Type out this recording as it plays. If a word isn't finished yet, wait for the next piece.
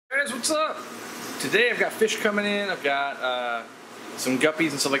guys, what's up? Today I've got fish coming in. I've got some guppies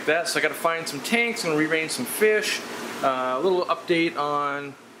and stuff like that, so I got to find some tanks. I'm going to rearrange some fish. A little update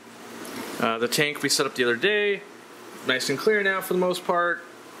on the tank we set up the other day. Nice and clear now for the most part,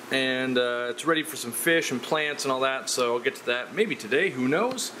 and it's ready for some fish and plants and all that, so I'll get to that maybe today, who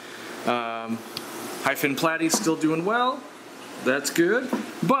knows. High fin Platy's still doing well. That's good,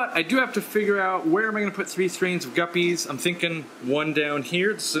 but I do have to figure out where am I going to put 3 strains of guppies. I'm thinking one down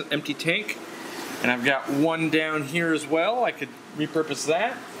here. This is an empty tank, and I've got one down here as well. I could repurpose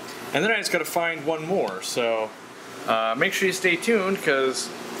that, and then I just got to find one more. So make sure you stay tuned, because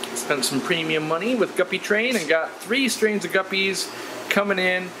I spent some premium money with Guppy Train and got 3 strains of guppies coming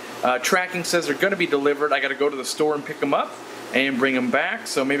in. Tracking says they're going to be delivered. I got to go to the store and pick them up and bring them back.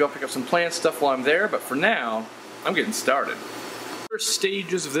 So maybe I'll pick up some plant stuff while I'm there. But for now, I'm getting started. First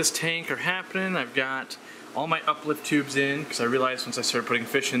stages of this tank are happening. I've got all my uplift tubes in, because I realized once I started putting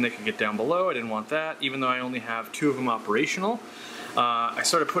fish in they could get down below. I didn't want that, even though I only have 2 of them operational. I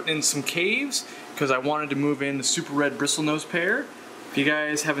started putting in some caves because I wanted to move in the super red bristlenose pair. If you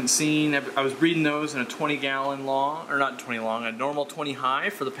guys haven't seen, I was breeding those in a 20-gallon long, or not 20 long, a normal 20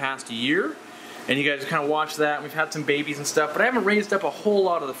 high for the past year. And you guys kind of watched that. We've had some babies and stuff, but I haven't raised up a whole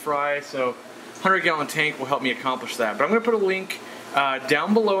lot of the fry, so 100-gallon tank will help me accomplish that. But I'm going to put a link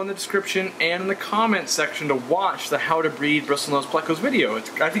down below in the description and in the comments section to watch the How to Breed Bristlenose Plecos video.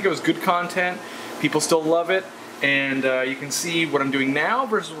 I think it was good content. People still love it, and you can see what I'm doing now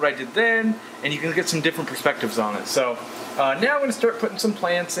versus what I did then, and you can get some different perspectives on it. So now I'm going to start putting some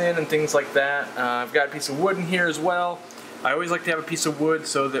plants in and things like that. I've got a piece of wood in here as well. I always like to have a piece of wood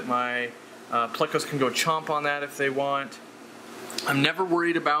so that my plecos can go chomp on that if they want. I'm never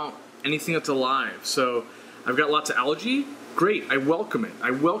worried about anything that's alive. So I've got lots of algae. Great, I welcome it.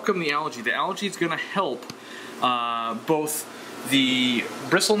 I welcome the algae. The algae is going to help both the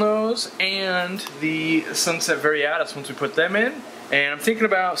bristlenose and the sunset variatus once we put them in. And I'm thinking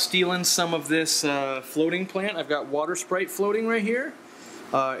about stealing some of this floating plant. I've got water sprite floating right here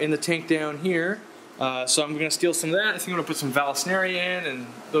in the tank down here. So I'm going to steal some of that. I think I'm going to put some vallisneria in and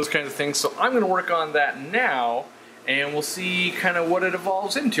those kinds of things. So I'm going to work on that now, and we'll see kind of what it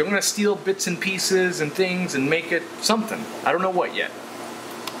evolves into. I'm going to steal bits and pieces and things and make it something. I don't know what yet.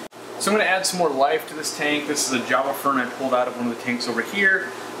 So I'm going to add some more life to this tank. This is a Java fern I pulled out of one of the tanks over here.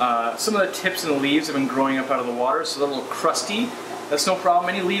 Some of the tips and the leaves have been growing up out of the water, so they're a little crusty. That's no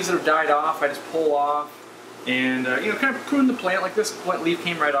problem. Any leaves that have died off, I just pull off and you know, kind of prune the plant. Like this leaf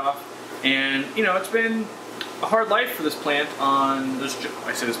came right off, and you know, it's been a hard life for this plant on this.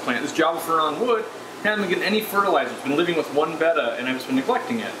 I say this plant, this Java fern on wood. Hasn't been getting any fertilizer. It's been living with one betta, and I've just been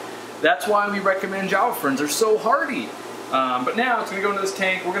neglecting it. That's why we recommend Java ferns. They're so hardy. But now it's going to go into this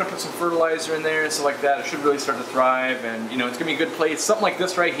tank. We're going to put some fertilizer in there and stuff like that. It should really start to thrive, and you know, it's going to be a good place. Something like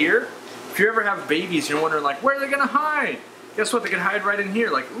this right here. If you ever have babies, you're wondering like, where are they going to hide? Guess what? They can hide right in here.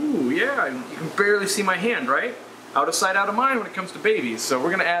 Like, ooh, yeah, you can barely see my hand, right? Out of sight, out of mind when it comes to babies. So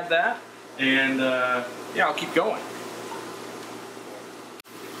we're going to add that, and yeah, I'll keep going.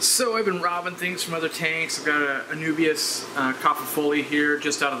 So I've been robbing things from other tanks. I've got a Anubias coppifolia here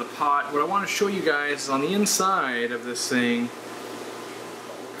just out of the pot. What I want to show you guys is on the inside of this thing,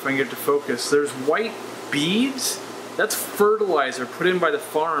 if I can get it to focus, there's white beads. That's fertilizer put in by the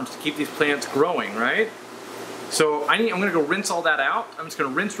farms to keep these plants growing, right? So I'm going to go rinse all that out. I'm just going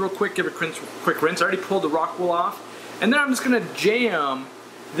to rinse real quick, give it a quick rinse. I already pulled the rock wool off. And then I'm just going to jam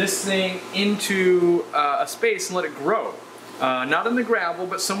this thing into a space and let it grow. Not in the gravel,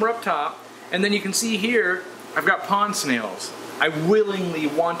 but somewhere up top. And then you can see here, I've got pond snails. I willingly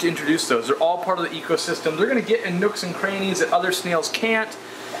want to introduce those. They're all part of the ecosystem. They're going to get in nooks and crannies that other snails can't.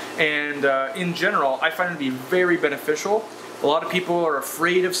 And in general, I find it to be very beneficial. A lot of people are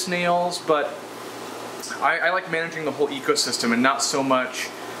afraid of snails, but I like managing the whole ecosystem and not so much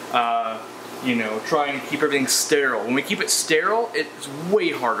you know, trying to keep everything sterile. When we keep it sterile, it's way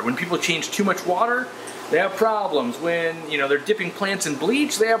harder. When people change too much water, they have problems. When, you know, they're dipping plants in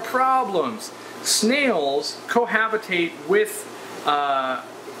bleach, they have problems. Snails cohabitate with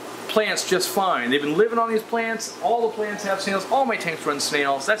plants just fine. They've been living on these plants. All the plants have snails. All my tanks run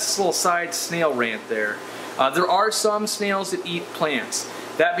snails. That's just a little side snail rant there. There are some snails that eat plants.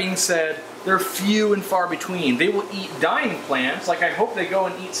 That being said, they're few and far between. They will eat dying plants. Like, I hope they go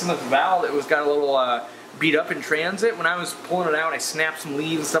and eat some of the val that got a little beat up in transit. When I was pulling it out, I snapped some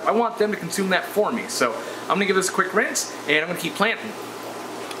leaves and stuff. I want them to consume that for me. So I'm going to give this a quick rinse, and I'm going to keep planting.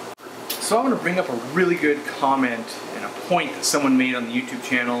 So I'm going to bring up a really good comment and a point that someone made on the YouTube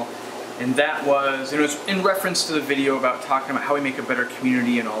channel, and that was, it was in reference to the video about talking about how we make a better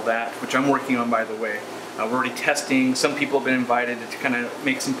community and all that, which I'm working on, by the way. We're already testing. Some people have been invited to kind of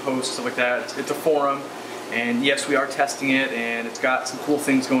make some posts, stuff like that. It's a forum, and yes, we are testing it, and it's got some cool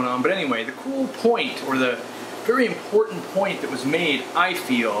things going on. But anyway, the cool point, or the very important point that was made, I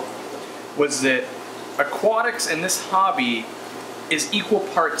feel, was that aquatics and this hobby is equal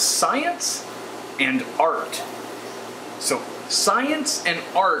parts science and art. So science and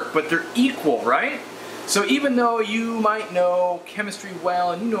art, but they're equal, right? So even though you might know chemistry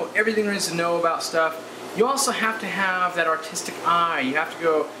well and you know everything there is to know about stuff, you also have to have that artistic eye. You have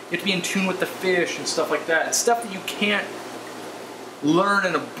to be in tune with the fish and stuff like that. It's stuff that you can't learn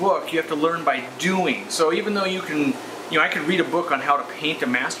in a book. You have to learn by doing. So even though you can, I could read a book on how to paint a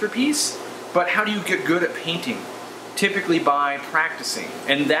masterpiece, but how do you get good at painting? Typically by practicing.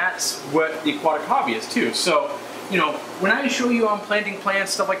 And that's what the aquatic hobby is too. So, when I show you I'm planting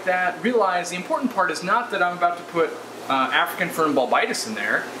plants, stuff like that, realize the important part is not that I'm about to put African fern bulbitis in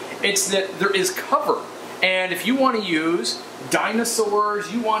there. It's that there is cover. And if you want to use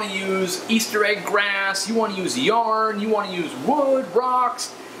dinosaurs, you want to use Easter egg grass, you want to use yarn, you want to use wood,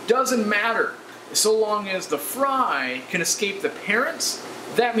 rocks, doesn't matter. So long as the fry can escape the parents,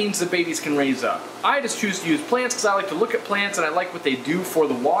 that means the babies can raise up. I just choose to use plants because I like to look at plants and I like what they do for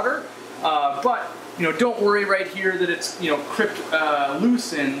the water. But don't worry right here that it's, crypt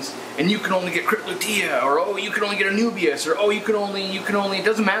lucens and you can only get crypt lutea, or oh, you can only get anubias, or oh, you can only, it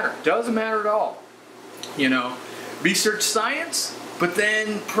doesn't matter. Doesn't matter at all. Research science, but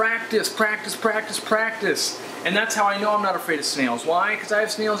then practice, practice, practice, practice. And that's how I know I'm not afraid of snails. Why? Because I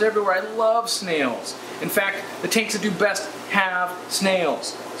have snails everywhere. I love snails. In fact, the tanks that do best have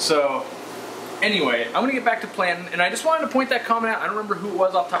snails. So, anyway, I'm going to get back to planting, and I just wanted to point that comment out. I don't remember who it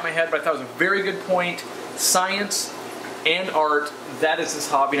was off the top of my head, but I thought it was a very good point. Science and art, that is this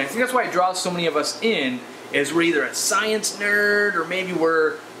hobby. And I think that's why it draws so many of us in, is we're either a science nerd, or maybe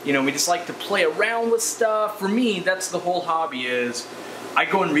we're, we just like to play around with stuff. For me, that's the whole hobby is, I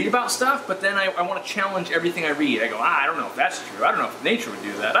go and read about stuff, but then I want to challenge everything I read. I go, I don't know if that's true. I don't know if nature would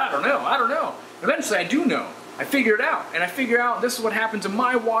do that. I don't know. Eventually I do know. I figure it out, and I figure out this is what happens in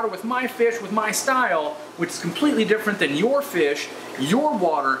my water with my fish with my style, which is completely different than your fish, your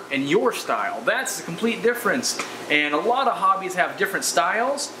water, and your style. That's the complete difference. And a lot of hobbies have different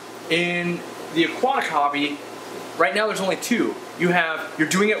styles. In the aquatic hobby, right now there's only two. You're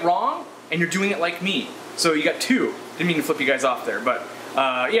doing it wrong, and you're doing it like me. So you got two. Didn't mean to flip you guys off there, but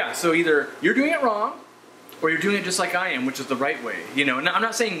yeah, so either you're doing it wrong, or you're doing it just like I am, which is the right way. I'm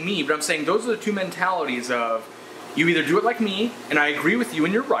not saying me, but I'm saying those are the two mentalities of, you either do it like me, and I agree with you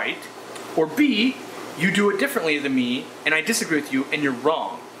and you're right, or B, you do it differently than me, and I disagree with you and you're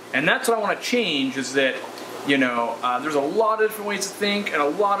wrong. And that's what I want to change, is that, there's a lot of different ways to think and a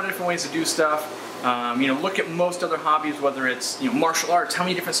lot of different ways to do stuff. Look at most other hobbies, whether it's, martial arts, how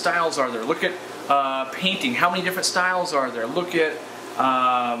many different styles are there? Look at painting, how many different styles are there? Look at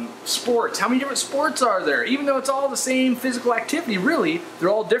sports, how many different sports are there? Even though it's all the same physical activity, really, they're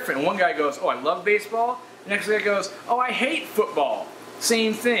all different. And one guy goes, oh, I love baseball. The next guy goes, oh, I hate football.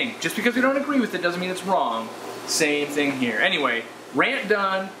 Same thing. Just because we don't agree with it doesn't mean it's wrong. Same thing here. Anyway, rant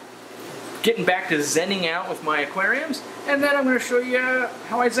done. Getting back to zenning out with my aquariums, and then I'm going to show you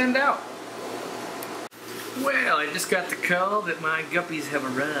how I zenned out. Well, I just got the call that my guppies have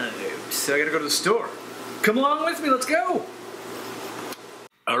arrived, so I gotta go to the store. Come along with me, let's go!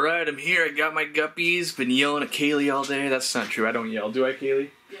 Alright, I'm here, I got my guppies, been yelling at Kaylee all day. That's not true, I don't yell, do I, Kaylee?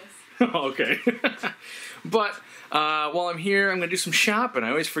 Yes. Okay. But, while I'm here, I'm gonna do some shopping. I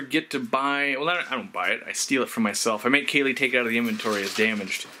always forget to buy, well, I don't buy it, I steal it from myself. I make Kaylee take it out of the inventory as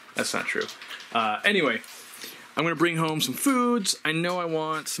damaged. That's not true. Anyway. I'm going to bring home some foods. I know I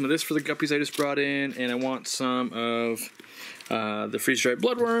want some of this for the guppies I just brought in, and I want some of the freeze-dried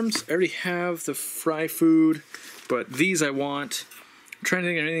bloodworms. I already have the fry food, but these I want. I'm trying to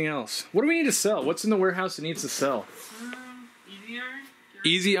think of anything else. What do we need to sell? What's in the warehouse that needs to sell? Easy iron.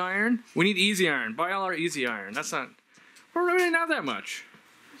 Easy iron? We need easy iron. Buy all our easy iron. That's not... We're really not that much.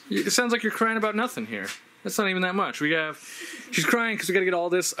 It sounds like you're crying about nothing here. That's not even that much. She's crying because we got to get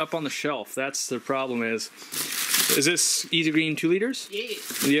all this up on the shelf. That's the problem is this Easy Green 2 liters?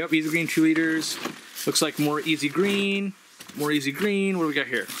 Yes. Yep, Easy Green 2 liters. Looks like more Easy Green. More Easy Green. What do we got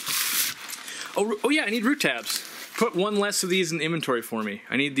here? Oh yeah, I need root tabs. Put one less of these in the inventory for me.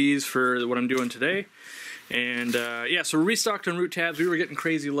 I need these for what I'm doing today. And yeah, so we're restocked on root tabs. We were getting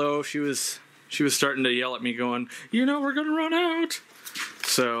crazy low. She was starting to yell at me going, we're going to run out.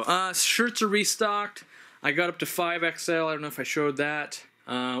 So shirts are restocked. I got up to 5XL. I don't know if I showed that.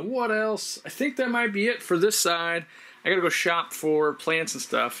 What else? I think that might be it for this side. I gotta go shop for plants and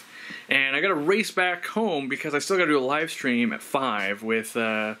stuff. And I gotta race back home because I still gotta do a live stream at 5 with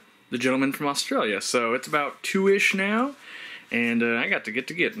the gentleman from Australia. So it's about 2-ish now, and I got to get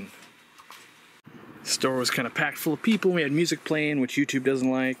to getting. The store was kind of packed full of people. We had music playing, which YouTube doesn't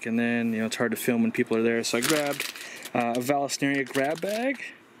like, and then, you know, it's hard to film when people are there. So I grabbed a Vallisneria grab bag,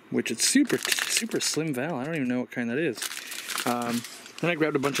 which it's super slim val. I don't even know what kind that is. Then I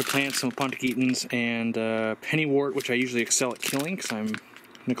grabbed a bunch of plants, some Pontichetans, and pennywort, which I usually excel at killing because I'm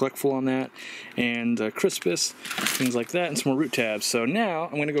neglectful on that, and crispus, things like that, and some more root tabs. So now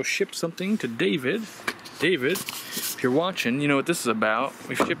I'm going to go ship something to David. David, if you're watching, you know what this is about.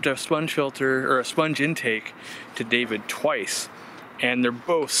 We shipped a sponge filter, or a sponge intake, to David twice, and they're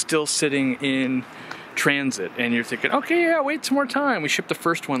both still sitting in transit. And you're thinking, okay, yeah, wait some more time. We shipped the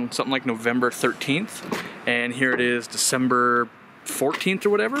first one something like November 13th, and here it is December 14th or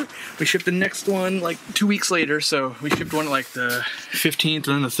whatever. We shipped the next one like 2 weeks later, so we shipped one like the 15th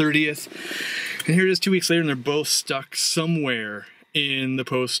and then the 30th, and here it is 2 weeks later, and they're both stuck somewhere in the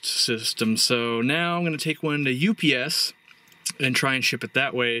post system. So now I'm going to take one to UPS and try and ship it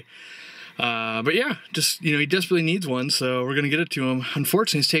that way. But yeah, just, you know, he desperately needs one, so we're going to get it to him.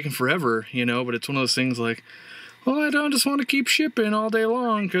 Unfortunately, it's taking forever, you know, but it's one of those things like, well, I don't just want to keep shipping all day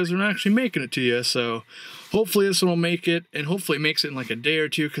long because we're not actually making it to you. So hopefully this one will make it, and hopefully it makes it in like a day or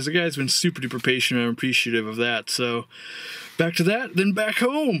two, because the guy's been super duper patient, and I'm appreciative of that. So back to that, then back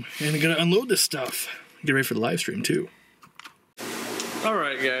home, and I'm going to unload this stuff. Get ready for the live stream too.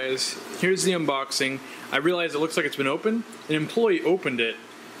 Alright guys, here's the unboxing. I realize it looks like it's been opened. An employee opened it,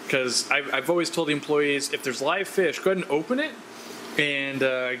 because I've always told the employees, if there's live fish, go ahead and open it and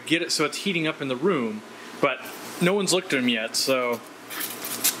get it so it's heating up in the room. But no one's looked at them yet, so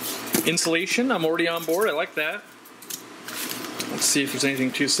insulation, I'm already on board. I like that. Let's see if there's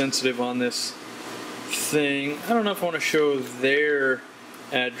anything too sensitive on this thing. I don't know if I want to show their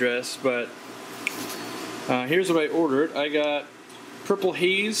address, but here's what I ordered. I got Purple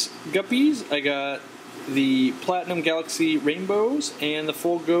Haze Guppies, I got the Platinum Galaxy Rainbows, and the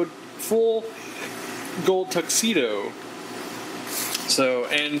full gold tuxedo. So,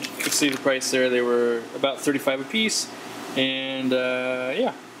 and you can see the price there, they were about $35 a piece, and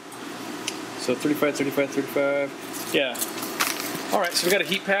yeah. So 35, 35, 35, yeah. Alright, so we got a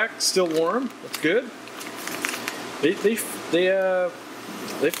heat pack, still warm, that's good. They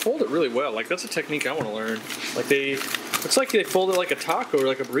fold it really well, like that's a technique I want to learn. Like looks like they fold it like a taco or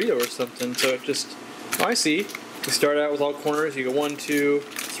like a burrito or something, so it just, oh, I see. You start out with all corners, you go 1, 2,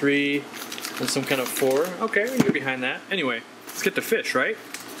 3, and some kind of 4. Okay, we can go behind that. Anyway, let's get the fish, right?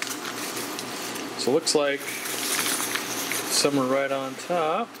 So it looks like some are right on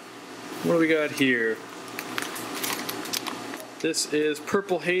top. What do we got here? This is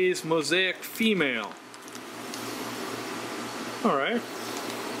Purple Haze Mosaic Female. Alright.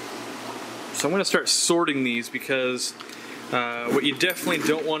 So I'm going to start sorting these, because what you definitely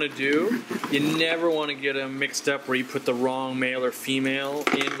don't want to do, you never want to get them mixed up where you put the wrong male or female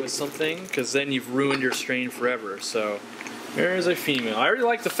in with something, because then you've ruined your strain forever. So there's a female. I already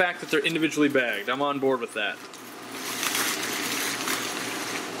like the fact that they're individually bagged. I'm on board with that.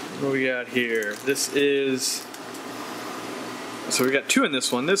 What do we got here? This is, so we got 2 in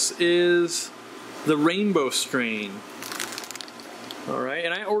this one. This is the rainbow strain. Alright,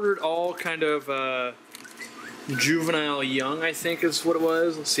 and I ordered all kind of juvenile young, I think is what it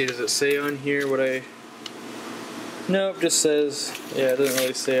was. Let's see, does it say on here what I... Nope, just says, yeah, it doesn't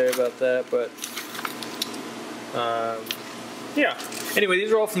really say about that, but yeah. Anyway,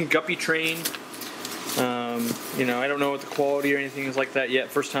 these are all from Guppy Train. You know, I don't know what the quality or anything is like that yet.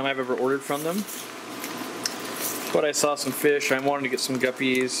 First time I've ever ordered from them. But I saw some fish. I wanted to get some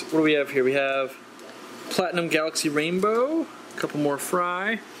guppies. What do we have here? We have Platinum Galaxy Rainbow. A couple more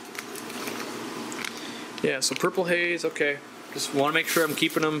fry. Yeah, so Purple Haze, okay. Just want to make sure I'm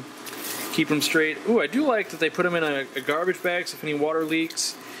keeping them straight. Ooh, I do like that they put them in a garbage bag, so if any water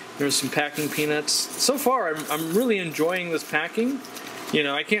leaks, there's some packing peanuts. So far, I'm really enjoying this packing. You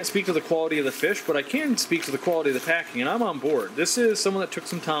know, I can't speak to the quality of the fish, but I can speak to the quality of the packing, and I'm on board. This is someone that took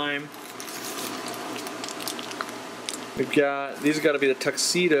some time. We've got, these have got to be the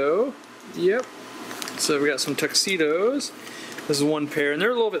tuxedo. Yep. So we got some tuxedos. This is one pair, and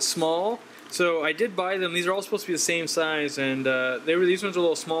they're a little bit small. So I did buy them. These are all supposed to be the same size, and these ones are a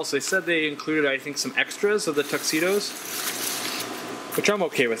little small, so they said they included, I think, some extras of the tuxedos, which I'm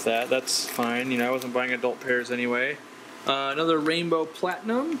okay with that. That's fine. You know, I wasn't buying adult pairs anyway. Another Rainbow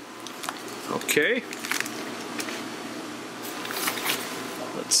Platinum. Okay.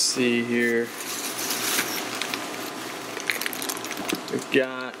 Let's see here. We've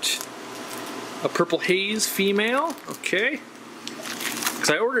got a Purple Haze Female. Okay. Because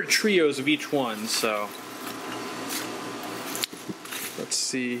I ordered trios of each one, so let's Let's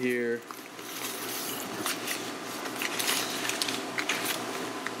see here.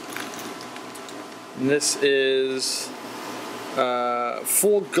 And this is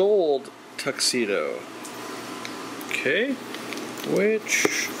full gold tuxedo. Okay, which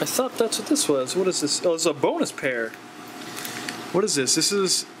I thought that's what this was. What is this? Oh, it's a bonus pair. What is this? This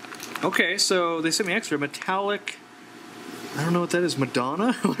is, okay, so they sent me extra metallic. I don't know what that is.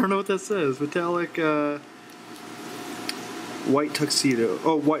 Madonna? I don't know what that says. Metallic white tuxedo.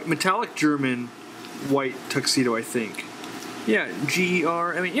 Oh, white metallic German white tuxedo, I think. Yeah,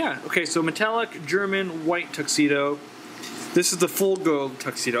 G-E-R. I mean, yeah. Okay, so metallic German white tuxedo. This is the full gold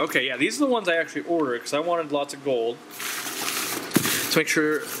tuxedo. Okay, yeah, these are the ones I actually ordered because I wanted lots of gold. Let's make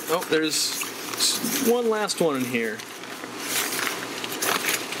sure. Oh, there's one last one in here.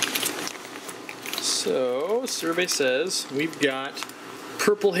 So, survey says we've got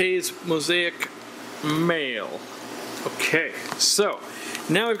Purple Haze Mosaic Male. Okay, so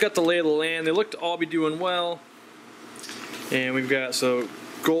now we've got the lay of the land. They look to all be doing well. And we've got, so,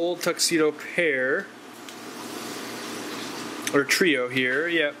 gold tuxedo pair. Or trio here.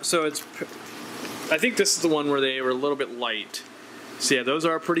 Yeah, so it's, I think this is the one where they were a little bit light. So yeah, those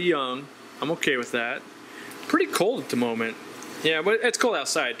are pretty young. I'm okay with that. Pretty cold at the moment. Yeah, but it's cold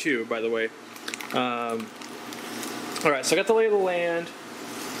outside too, by the way. Alright, so I got the lay of the land.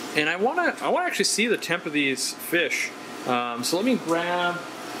 And I wanna actually see the temp of these fish. So let me grab,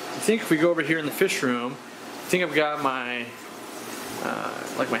 I think if we go over here in the fish room, I think I've got my,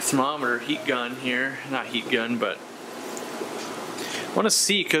 like my thermometer heat gun here. Not heat gun, but I want to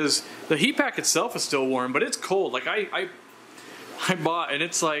see, because the heat pack itself is still warm, but it's cold. Like I bought, and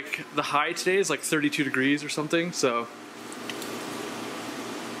it's like, the high today is like 32 degrees or something, so.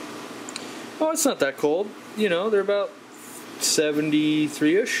 Oh, it's not that cold. You know, they're about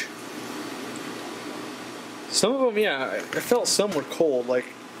 73-ish. Some of them, yeah, I felt some were cold. Like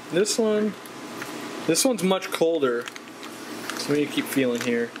this one's much colder. So let me keep feeling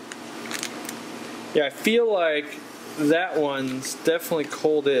here. Yeah, I feel like that one's definitely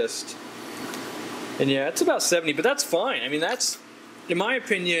coldest. And yeah, it's about 70, but that's fine. I mean, that's, in my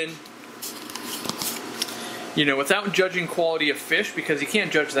opinion, you know, without judging quality of fish, because you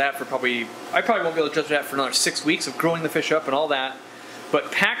can't judge that for I probably won't be able to judge that for another 6 weeks of growing the fish up and all that.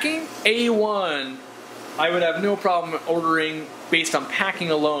 But packing, A1, I would have no problem ordering based on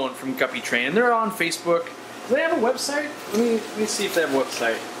packing alone from Guppy Train. And they're on Facebook. Do they have a website? Let me see if they have a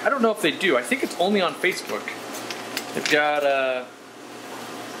website. I don't know if they do. I think it's only on Facebook. They've got,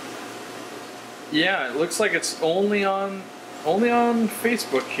 yeah, it looks like it's only on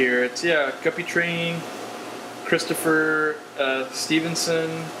Facebook here. It's, yeah, Guppy Train, Christopher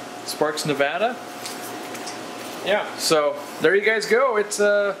Stevenson, Sparks, Nevada. Yeah, so there you guys go. It's,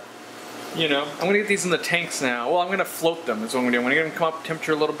 you know, I'm going to get these in the tanks now. Well, I'm going to float them is what I'm going to do. I'm going to get them come up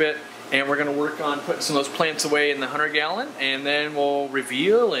temperature a little bit, and we're going to work on putting some of those plants away in the 100-gallon, and then we'll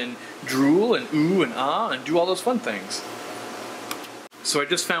reveal and drool and ooh and ah and do all those fun things. So I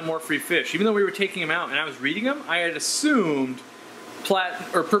just found more free fish. Even though we were taking them out and I was reading them, I had assumed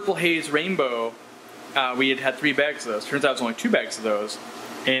Purple Haze Rainbow, we had 3 bags of those. Turns out it was only 2 bags of those.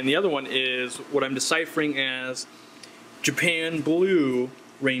 And the other one is what I'm deciphering as Japan Blue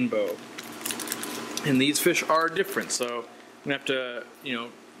Rainbow. And these fish are different, so I'm gonna have to, you know,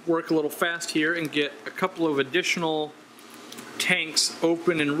 work a little fast here and get a couple of additional tanks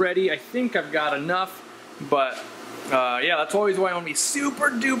open and ready. I think I've got enough, but yeah, that's always why I want to be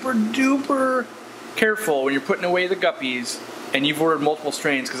super duper duper careful when you're putting away the guppies and you've ordered multiple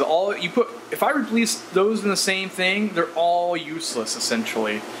strains, because all you put, if I release those in the same thing, they're all useless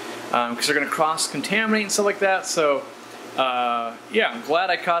essentially, because they're going to cross-contaminate and stuff like that. So yeah, I'm glad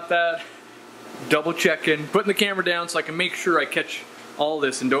I caught that. Double checking, putting the camera down so I can make sure I catch all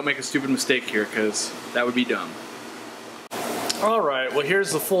this and don't make a stupid mistake here, because that would be dumb. Alright, well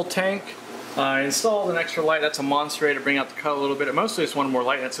here's the full tank. I installed an extra light. That's a Monster to bring out the cut a little bit. I mostly just wanted more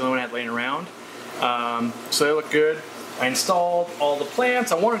light. That's the only one I had laying around. So they look good. I installed all the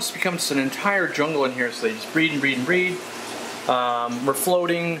plants. I wanted it to become just an entire jungle in here, so they just breed and breed and breed. We're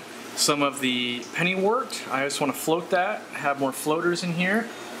floating some of the pennywort. I just want to float that, have more floaters in here.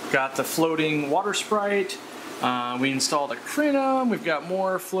 Got the floating water sprite. We installed a crinum. We've got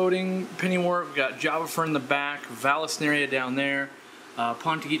more floating pennywort. We've got java fern in the back, Vallisneria down there.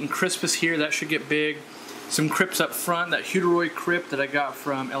 Pontigeton crispus here, that should get big. Some crypts up front, that Huteroid crypt that I got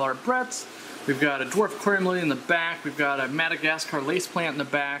from L.R. Brett's. We've got a dwarf aquarium lily in the back. We've got a Madagascar lace plant in the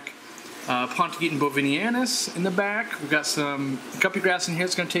back. Pontigeton bovinianus in the back. We've got some guppy grass in here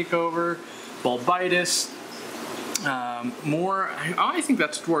that's going to take over. Bulbitis. More, I think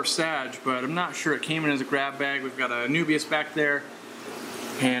that's dwarf sage, but I'm not sure. It came in as a grab bag. We've got a Nubius back there.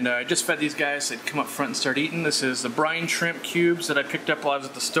 And I just fed these guys so they'd come up front and start eating. This is the brine shrimp cubes that I picked up while I was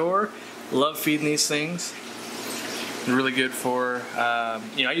at the store. Love feeding these things. They're really good for,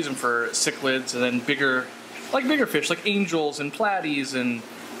 you know, I use them for cichlids and then bigger fish like angels and platies and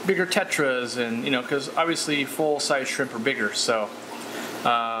bigger tetras, and, you know, because obviously full-size shrimp are bigger. So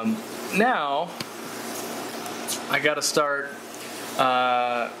now I got to start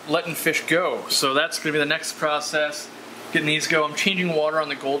letting fish go. So that's going to be the next process. Getting these go. I'm changing water on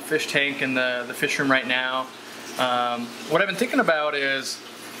the goldfish tank in the fish room right now. What I've been thinking about is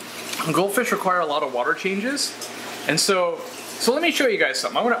goldfish require a lot of water changes, and so let me show you guys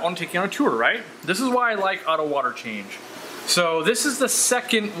something. I want to take you on a tour, right? This is why I like auto water change. So this is the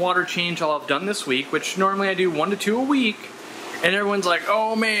second water change I'll have done this week, which normally I do 1 to 2 a week, and everyone's like,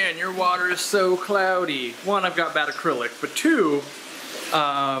 "Oh man, your water is so cloudy." One, I've got bad acrylic, but two,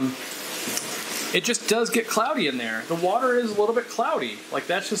 it just does get cloudy in there. The water is a little bit cloudy. Like,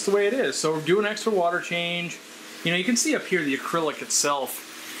 that's just the way it is. So do an extra water change. You know, you can see up here the acrylic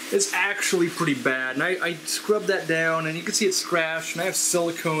itself is actually pretty bad. And I scrubbed that down, and you can see it's scratched. And I have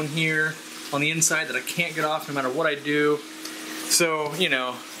silicone here on the inside that I can't get off no matter what I do. So, you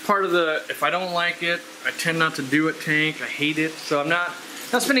know, part of the, if I don't like it, I tend not to do it tank. I hate it. So I'm not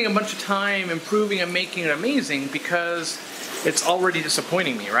spending a bunch of time improving and making it amazing because it's already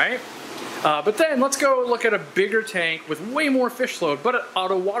disappointing me, right? But then let's go look at a bigger tank with way more fish load, but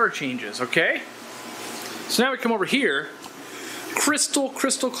auto water changes, okay? So now we come over here, crystal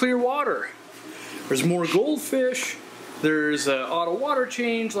clear water. There's more goldfish, there's auto water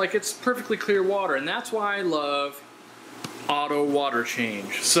change, like it's perfectly clear water, and that's why I love auto water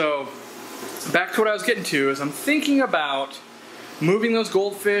change. So back to what I was getting to is I'm thinking about moving those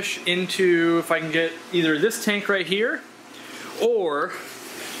goldfish into, if I can get either this tank right here, or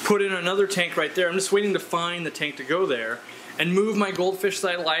put in another tank right there. I'm just waiting to find the tank to go there and move my goldfish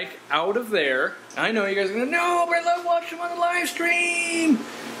that I like out of there. I know you guys are gonna, no, but I love watching them on the live stream.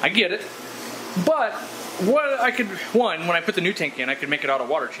 I get it. But what I could, one, when I put the new tank in, I could make it auto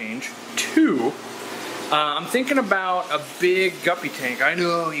water change. Two, I'm thinking about a big guppy tank. I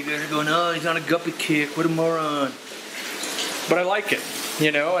know you guys are going, oh, he's on a guppy kick, what a moron. But I like it,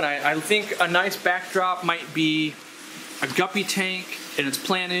 you know, and I think a nice backdrop might be a guppy tank, and it's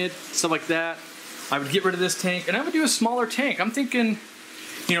planted, stuff like that. I would get rid of this tank, and I would do a smaller tank. I'm thinking,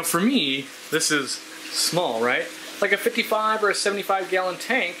 you know, for me, this is small, right? Like a 55 or a 75 gallon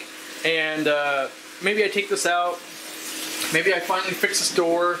tank, and maybe I take this out, maybe I finally fix this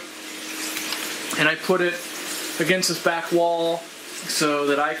door, and I put it against this back wall so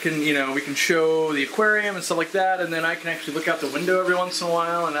that I can, you know, we can show the aquarium and stuff like that, and then I can actually look out the window every once in a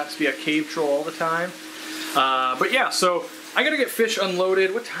while and not just be a cave troll all the time. But yeah, so I gotta get fish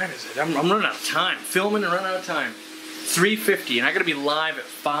unloaded. What time is it? I'm running out of time. Filming and running out of time. 3:50, and I gotta be live at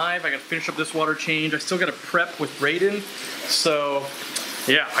 5. I gotta finish up this water change. I still gotta prep with Brayden. So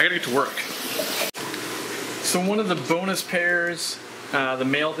yeah, I gotta get to work. So one of the bonus pairs, the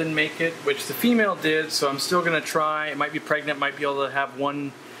male didn't make it, which the female did, so I'm still gonna try. It might be pregnant, might be able to have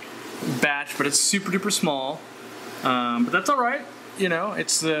one batch, but it's super duper small. But that's all right. You know,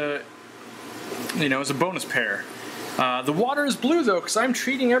 it's a bonus pair. The water is blue though, because I'm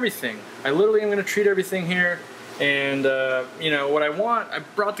treating everything. I literally am going to treat everything here. And you know what I want, I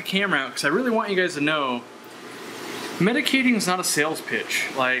brought the camera out because I really want you guys to know, medicating is not a sales pitch.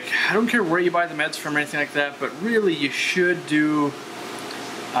 Like, I don't care where you buy the meds from or anything like that, but really you should do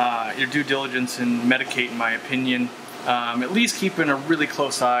your due diligence and medicate, in my opinion. At least keeping a really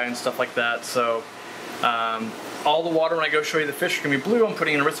close eye and stuff like that. So all the water when I go show you the fish are going to be blue. I'm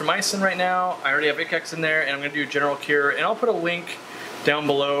putting in erythromycin right now. I already have Icex in there, and I'm going to do a general cure. And I'll put a link down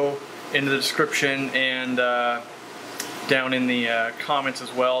below in the description and down in the comments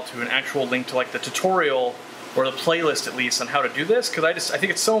as well to an actual link to like the tutorial or the playlist at least on how to do this, because I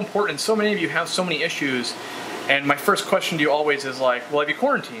think it's so important. So many of you have so many issues, and my first question to you always is like, well, have you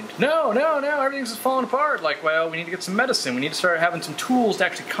quarantined? No, everything's just falling apart. Like, well, we need to get some medicine. We need to start having some tools to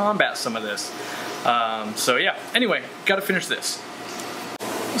actually combat some of this. So yeah, anyway, gotta finish this.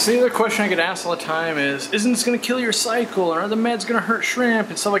 So the other question I get asked all the time is, isn't this gonna kill your cycle, or are the meds gonna hurt shrimp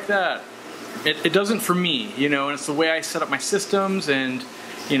and stuff like that? It doesn't for me, you know, and it's the way I set up my systems, and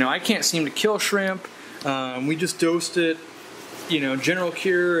you know, I can't seem to kill shrimp. We just dosed it, you know, general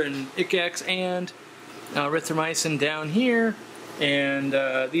cure and Icex and erythromycin down here, and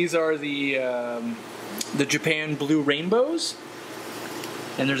these are the Japan blue rainbows,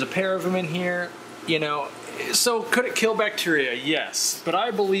 and there's a pair of them in here, you know. So could it kill bacteria? Yes, but I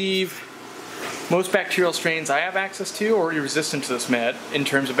believe most bacterial strains I have access to are already resistant to this med in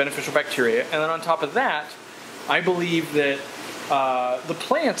terms of beneficial bacteria, and then on top of that, I believe that the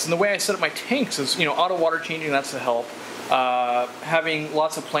plants and the way I set up my tanks is, you know, auto water changing, that's a help. Having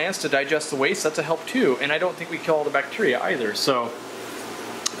lots of plants to digest the waste, that's a help too. And I don't think we kill all the bacteria either. So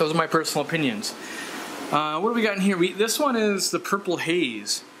those are my personal opinions. What do we got in here? This one is the purple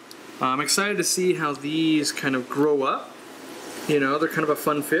haze. I'm excited to see how these kind of grow up. You know, they're kind of a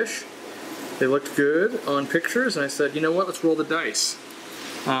fun fish. They looked good on pictures, and I said, you know what, let's roll the dice.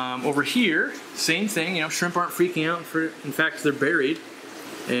 Over here, same thing, you know, shrimp aren't freaking out, in fact, they're buried.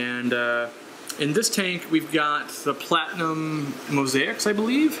 And in this tank, we've got the platinum mosaics, I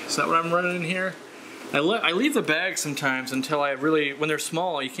believe. Is that what I'm running in here? I leave the bag sometimes until I really, when they're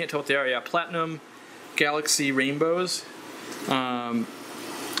small, you can't tell what they are. Yeah, platinum galaxy rainbows.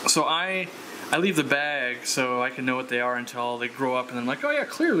 So I leave the bag so I can know what they are until they grow up, and then I'm like, oh yeah,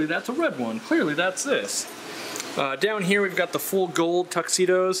 clearly that's a red one. Clearly that's this. Down here we've got the full gold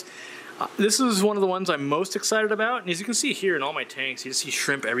tuxedos. This is one of the ones I'm most excited about, and as you can see here in all my tanks, you just see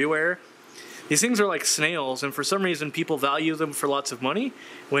shrimp everywhere. These things are like snails, and for some reason people value them for lots of money,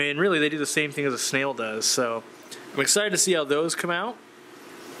 when really they do the same thing as a snail does. So I'm excited to see how those come out.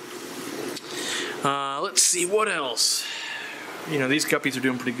 Let's see, what else? You know, these guppies are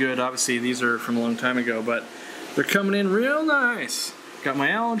doing pretty good. Obviously, these are from a long time ago, but they're coming in real nice. Got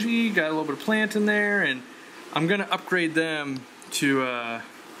my algae, got a little bit of plant in there, and I'm gonna upgrade them to a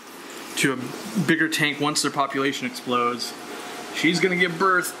bigger tank once their population explodes. She's gonna give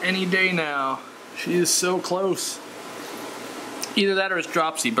birth any day now. She is so close. Either that or it's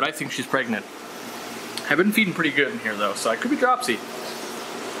dropsy, but I think she's pregnant. I've been feeding pretty good in here though, so I could be dropsy.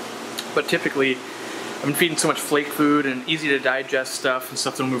 But typically, I've been feeding so much flake food and easy to digest stuff and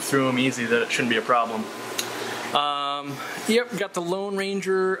stuff that'll move through them easy that it shouldn't be a problem. Yep, got the Lone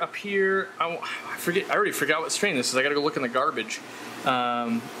Ranger up here. I already forgot what strain this is. I gotta go look in the garbage.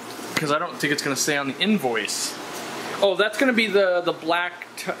 Because I don't think it's gonna say on the invoice. Oh, that's gonna be the black,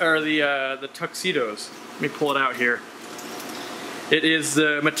 or the tuxedos. Let me pull it out here. It is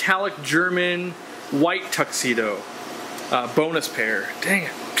the metallic German white tuxedo. Bonus pair. Dang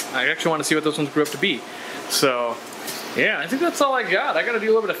it. I actually want to see what those ones grew up to be. So, yeah, I think that's all I got. I got to do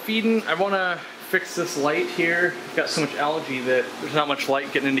a little bit of feeding. I want to fix this light here. I've got so much algae that there's not much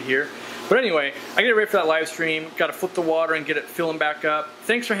light getting into here. But anyway, I get ready for that live stream. Got to flip the water and get it filling back up.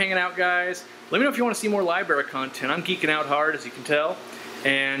 Thanks for hanging out, guys. Let me know if you want to see more library content. I'm geeking out hard, as you can tell.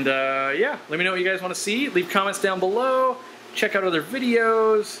 And yeah, let me know what you guys want to see. Leave comments down below. Check out other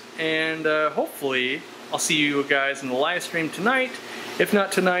videos. And hopefully, I'll see you guys in the live stream tonight. If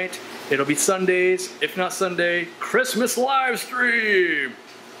not tonight, it'll be Sundays. If not Sunday, Christmas live stream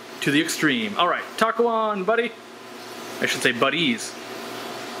to the extreme. All right, taco on, buddy. I should say buddies.